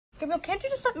Gabriel, can't you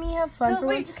just let me have fun for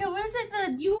once? Okay, what is it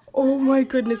that you... Oh my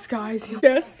goodness, guys.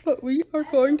 Guess what we are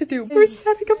going to do? We're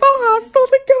setting up a hostel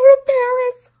to go to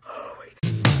Paris. Oh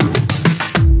my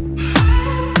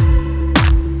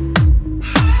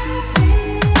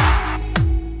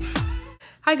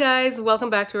Hi guys, welcome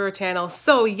back to our channel.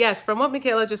 So yes, from what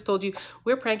Michaela just told you,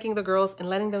 we're pranking the girls and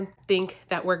letting them think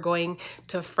that we're going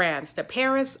to France, to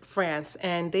Paris, France,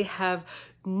 and they have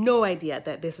no idea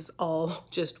that this is all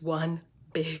just one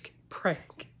big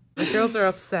prank. The girls are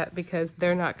upset because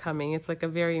they're not coming. It's like a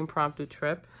very impromptu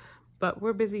trip, but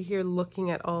we're busy here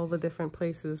looking at all the different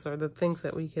places or the things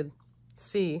that we could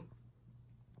see.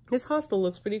 This hostel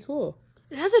looks pretty cool.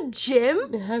 It has a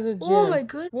gym? It has a gym. Oh my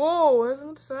goodness. Whoa, there's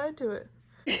another side to it.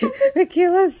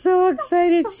 Michaela's so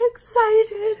excited. I'm so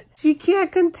excited. She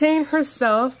can't contain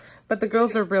herself, but the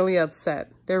girls are really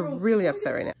upset. They're really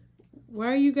upset right now. Why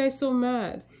are you guys so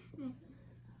mad? You're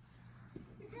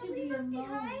gonna leave us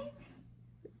behind?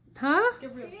 Huh? You're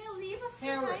gonna leave us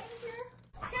behind here?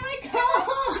 Can I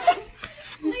go?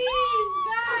 Please,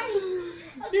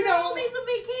 guys. You know, Please, a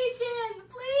vacation.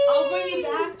 Please. I'll bring you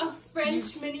back a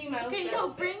French Minnie Mouse. Okay,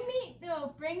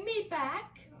 bring me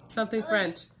back. Something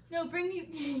French. No, bring me.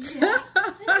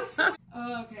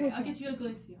 Oh, okay, I'll get you a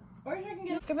glacier. Or if I can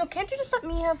get. Gabriel, can't you just let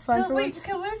me have fun for once?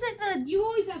 Okay, what is it that you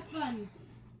always have fun?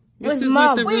 This With is Mom.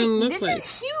 what the room looks This like.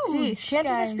 is huge. Jeez, can't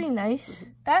you just be nice?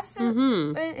 That's the.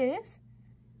 Mm-hmm. It is.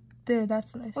 Dude,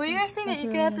 that's nice. Were you guys saying that you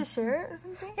could have to share it or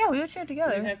something? Yeah, we would share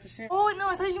together. Oh no,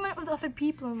 I thought you meant with other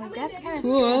people. I'm like, that's kind of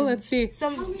Cool, let's see.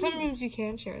 Some rooms you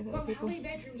can share with other How people. many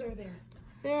bedrooms are there?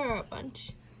 There are a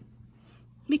bunch.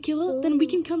 Michaela, then we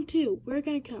can come too. We're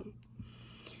gonna come.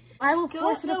 I will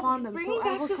force it upon them, so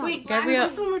I will come. Wait, Gabrielle- is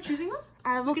this the one we're choosing on?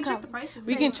 I will We can come. check the prices.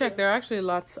 We can check. There are actually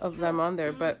lots of them on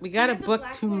there, but we gotta book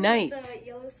tonight.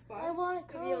 I want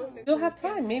to come. You'll have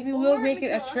time. Maybe we'll make it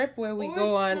a trip where we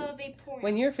go on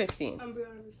when you're 15.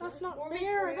 That's not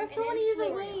fair. That's 20 years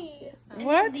away.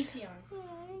 What? Oh, this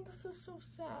is so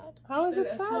sad. How is it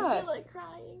I sad? feel like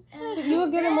crying.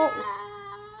 You'll get a moment.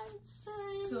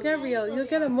 It's Gabrielle, you'll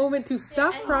get a moment to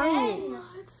stop crying.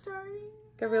 It's starting.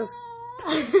 Gabrielle,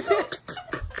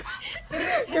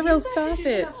 Gabrielle, stop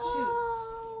it.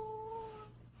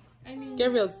 I mean,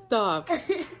 Gabrielle, stop.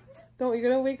 Don't, you're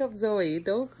gonna wake up Zoe.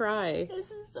 Don't cry.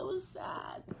 This is so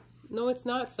sad. No, it's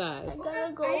not I sad.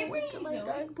 gotta go into my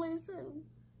dark place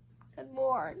and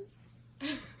mourn.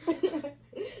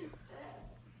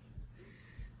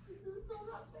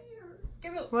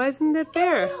 Gabriel. Why isn't it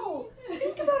fair?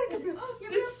 Think about it, Gabriel.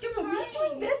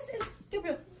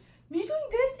 Me doing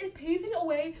this is paving a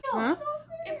way. Huh?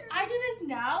 If I do this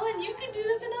now, then you can do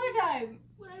this another time.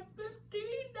 When I'm 15,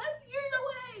 that's years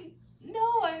away.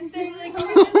 No, I'm saying like.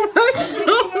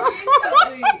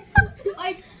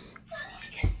 Like.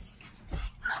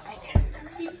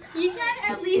 You can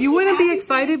at least. You wouldn't be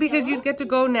excited because you'd get to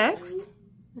go next?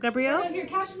 Gabrielle? Here,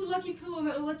 catch this lucky pillow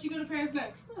that will let you go to Paris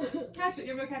next. Catch it,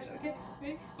 Gabriel, catch it, okay?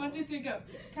 Ready? 1, 2, 3, go.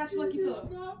 Catch the lucky pillow.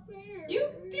 It's not fair. You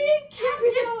didn't catch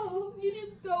it! You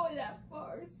didn't throw it that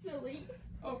far, silly.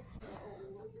 Oh.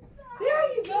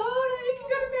 There you go! Now you can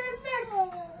go to Paris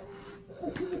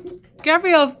next!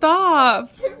 Gabrielle, stop!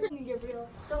 Gabriel,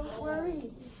 don't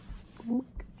worry.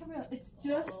 Gabriel, it's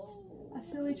just a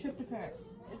silly trip to Paris.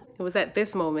 It was at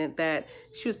this moment that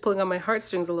she was pulling on my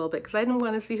heartstrings a little bit because I didn't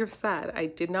want to see her sad. I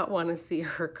did not want to see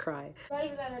her cry.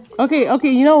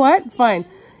 Okay, you know what? Fine.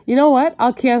 You know what?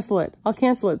 I'll cancel it. I'll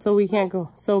cancel it so we can't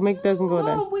go. So Mick doesn't go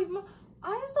then. Oh, wait,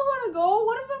 I still want to go.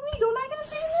 What about me? Don't I gotta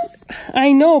say this?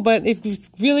 I know, but if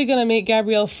it's really going to make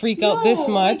Gabrielle freak out this Like,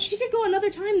 much. she could go another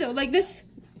time though. Like this,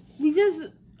 we just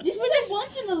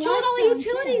Once in a chilled all the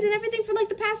utilities and everything for like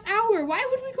the past hour. Why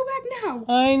would we go back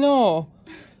now? I know.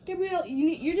 Gabrielle,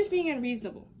 you're just being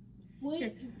unreasonable.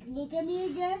 Wait, look at me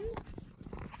again.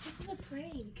 This is a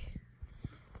prank.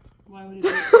 Why would it be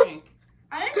a prank?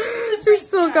 I didn't think it was a She's prank.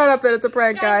 still caught up that it's a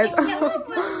prank, guys.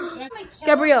 Michaela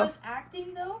Gabrielle. was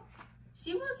acting though.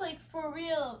 She was like for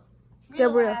real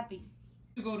Gabrielle. happy.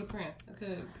 To go to France. To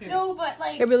Paris. No, but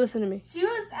like Gabrielle, listen to me. she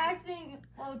was acting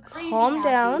crazy. Calm happy.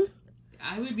 down.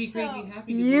 I would be crazy So-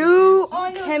 happy to You Oh, I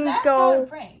know. can so that's go not a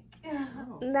prank.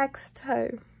 next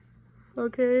time.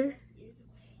 Okay?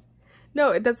 No,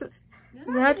 it doesn't. This It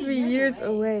doesn't have to be years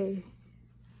away.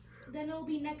 Then it'll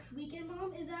be next weekend,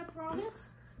 Mom. Is that a promise?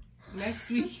 Next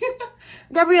week.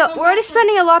 Gabrielle, we're already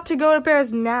spending a lot to go to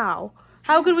Paris now.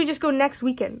 How could we just go next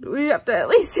weekend? We have to at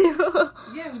least save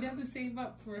Yeah, we'd have to save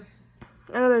up for...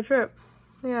 another trip.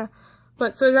 Yeah.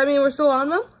 But, so does that mean we're still on,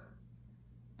 Mom?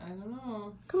 I don't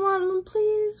know. Come on, Mom,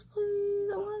 please,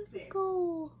 please. I want to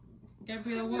go.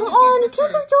 Gabrielle, what Come would on, you prefer?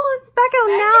 can't just go back out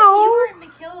You now. were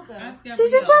Michaela though. Ask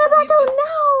She's just trying to back out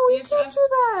now. Yeah,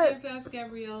 have to ask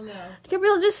Gabrielle now.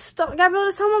 Gabrielle, just stop. Gabrielle,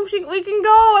 just tell Mom we can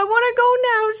go. I want to go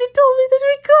now. She told me that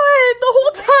we could the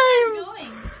whole time.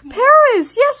 Going.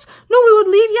 Paris, yes. No, we would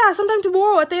leave, yeah, sometime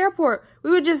tomorrow at the airport.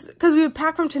 We would just, because we would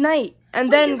pack from tonight.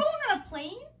 And then... You're going on a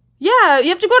plane? Yeah, you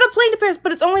have to go to a plane to Paris,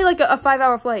 but it's only like a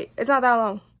 5-hour flight. It's not that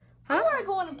long. I want to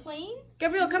go on a plane.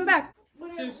 Gabrielle, come back.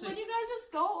 Seriously. When you guys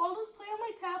just go, I'll just play on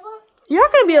my tablet. You're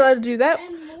not going to be allowed to do that.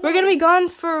 We're going to be gone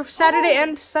for Saturday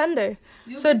and Sunday.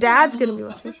 So Dad's going to be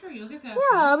watching. For sure, you'll get that.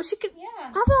 Yeah, but she could...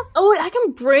 Yeah. Oh, wait, I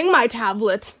can bring my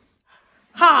tablet.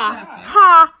 Ha,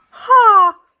 ha,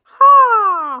 ha,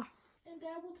 ha. And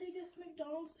Dad will take us to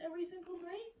McDonald's every single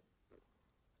night.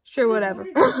 Sure, whatever.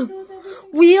 McDonald's every single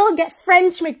We'll get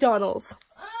French McDonald's.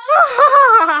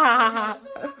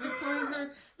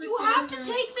 You have to take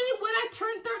me when I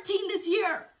turn 13 this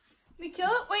year.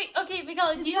 Michaela, wait, okay,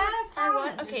 Michaela, do you that have, a I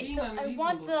want, promise? okay, Being so I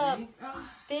want the unreasonable,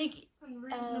 big,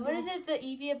 what is it, the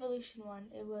EV Evolution one?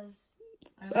 It was,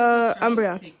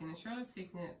 Umbreon. Charlotte's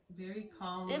taking it very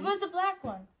calmly. it was the black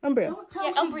one. Umbreon. Don't tell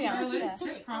Yeah, me Umbreon. because Charlotte, Yeah.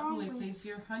 sit properly, please.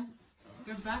 Your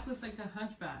back looks like a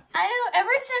hunchback. I know, ever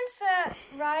since that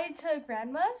ride to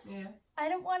Grandma's, Yeah. I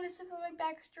don't want to sit with my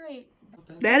back straight.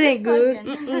 That ain't good.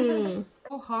 It's Mm-mm.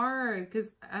 So hard,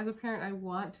 because as a parent, I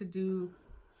want to do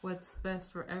what's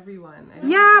best for everyone. I don't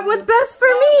Yeah, wanna- what's best for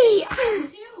me?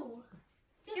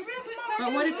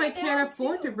 But what if I can't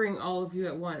afford to bring all of you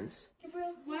at once?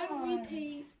 Why don't we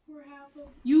pay for half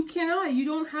of You cannot. You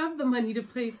don't have the money to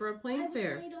pay for a plane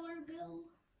fare. $20 bill?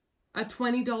 A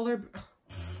 $20.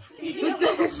 What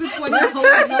the heck's a $20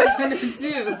 bill gonna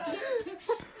do?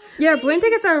 Yeah, plane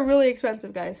tickets are really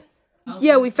expensive, guys.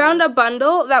 Yeah, we found a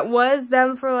bundle that was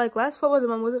them for like less. What was it,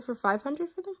 Mom? Was it for $500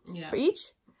 for them? Yeah. For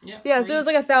each? Yep, Yeah, for so it was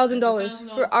each. like $1,000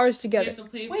 $1,000 for ours We together. have to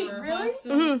pay Wait, for really?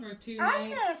 hostel for 2 I nights.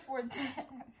 can't afford that.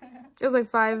 It was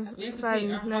like We have to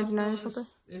pay our $5.99 or hostel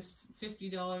something. is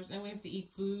 $50, and we have to eat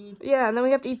food. Yeah, and then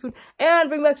we have to eat food and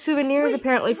bring back souvenirs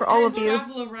apparently for all of you.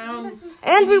 Travel around.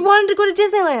 And we wanted to go to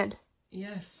Disneyland.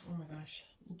 Yes. Oh my gosh.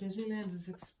 Disneyland is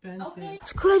expensive. Okay.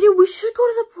 It's a good idea. We should go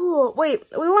to the pool. Wait,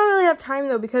 we won't really have time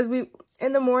though because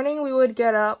in the morning we would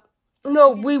get up. No,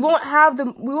 we won't have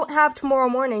tomorrow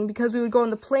morning because we would go on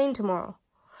the plane tomorrow.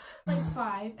 Like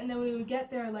 5, and then we would get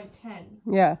there at like 10.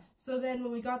 Yeah. So then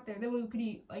when we got there, then we could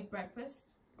eat like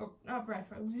breakfast. Or not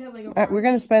breakfast. We have like a We're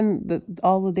gonna spend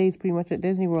all the days pretty much at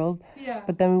Disney World, yeah.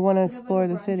 but then we want to We'd have, like, explore a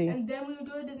the brunch, city. and then we would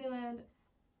go to Disneyland.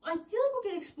 I feel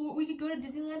like we could go to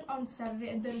Disneyland on Saturday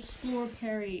and then explore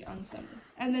Paris on Sunday,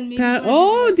 and then maybe.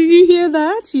 Oh, did you hear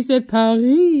that? She said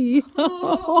Paris.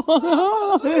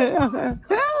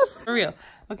 For real.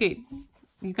 Okay,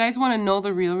 you guys want to know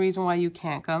the real reason why you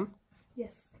can't come?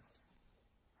 Yes.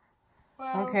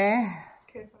 Okay.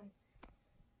 Okay, fine.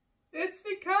 It's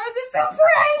because it's a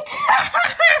prank.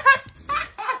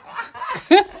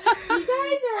 You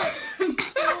guys are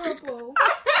horrible.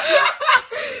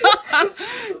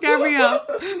 Gabrielle,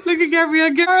 look at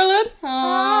Gabrielle Garland.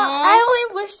 I only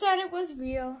wish that it was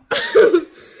real.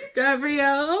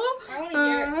 Gabrielle. I want to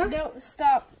hear it. No,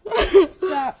 stop.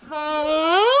 Stop.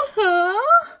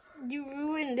 You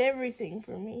ruined everything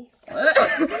for me.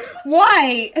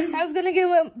 Why? I was gonna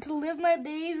get to live my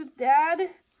days with Dad.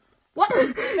 What?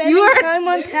 Spending time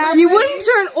on tablet. You wouldn't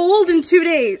turn old in 2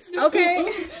 days, okay?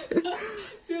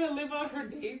 She's gonna live out her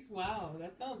days. Wow,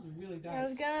 that sounds really I dark.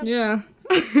 was gonna Yeah.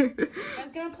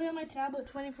 play on my tablet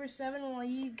 24/7 while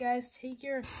you guys take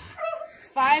your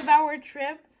 5-hour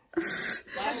trip.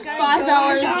 5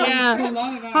 hours.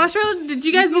 Yeah. How sure did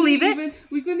you guys believe it?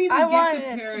 We couldn't even I get wanted to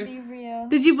it to Paris. be real.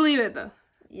 Did you believe it though?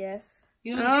 Yes.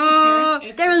 You know, Oh,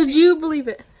 Gabrielle, did you believe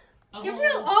it?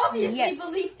 Gabrielle obviously Yes.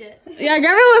 believed it. Yeah,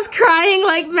 Gabrielle was crying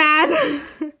like mad.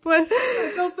 But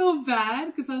I felt so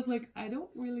bad because I was like, I don't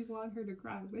really want her to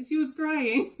cry, but she was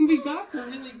crying. We got her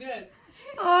really good.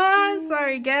 oh, I'm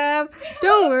sorry, Gab.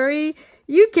 Don't worry.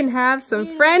 You can have some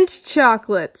French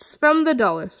chocolates from the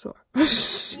dollar store.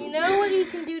 You know what you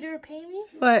can do to repay me?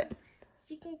 What?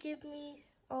 You can give me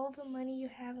all the money you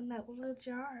have in that little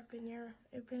jar up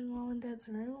in Mom and Dad's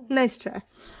room. Nice try.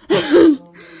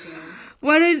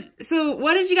 What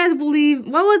did you guys believe?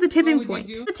 What was the tipping would you point?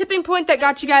 do? The tipping point that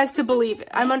got you guys to believe it.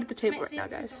 I'm under the table right now,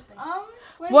 guys.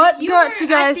 When What you got were, you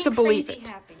guys I to think, believe crazy it?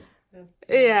 Happy.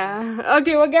 Yeah.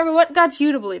 Okay, well, Gabrielle, what got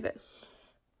you to believe it?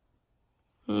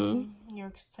 Your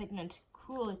excitement.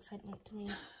 Cruel excitement to me.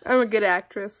 I'm a good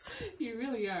actress. You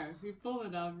really are. You pull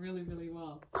it off really, really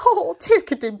well. Oh,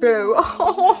 tickety-boo.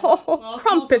 Oh, Well,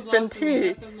 crumpets close and enough to tea.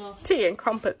 let them know. Tea and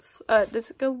crumpets.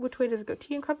 Does it go, which way does it go?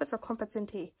 Tea and crumpets or crumpets and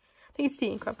tea? I think it's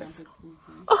tea and crumpets.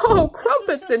 Oh,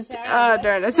 crumpets and tea. Ah,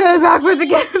 darn, I said it backwards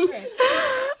again.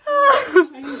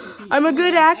 I'm a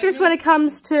good actress when it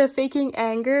comes to faking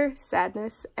anger,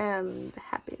 sadness, and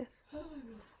happiness.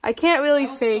 I can't really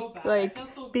fake, like,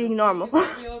 being normal.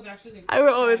 I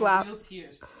would always laugh.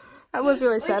 That was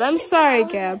really sad. I'm sorry,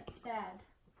 Gab.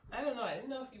 I don't know. I didn't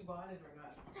know if you bought it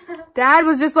or not. Dad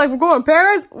was just like, we're going to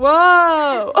Paris?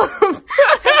 Whoa!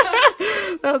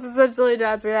 That was essentially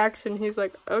Dad's reaction. He's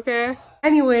like, okay.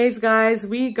 Anyways, guys,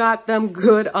 we got them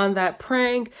good on that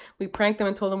prank. We pranked them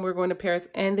and told them we were going to Paris,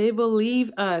 and they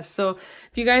believe us. So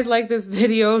if you guys like this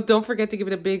video, don't forget to give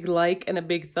it a big like and a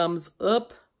big thumbs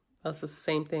up. That's the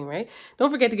same thing, right?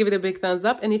 Don't forget to give it a big thumbs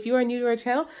up. And if you are new to our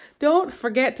channel, don't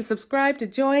forget to subscribe to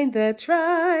join the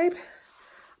tribe.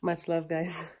 Much love,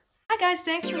 guys. Hi guys,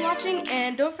 thanks for watching,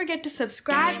 and don't forget to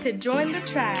subscribe to join the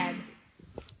tribe.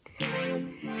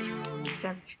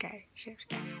 Subscribe.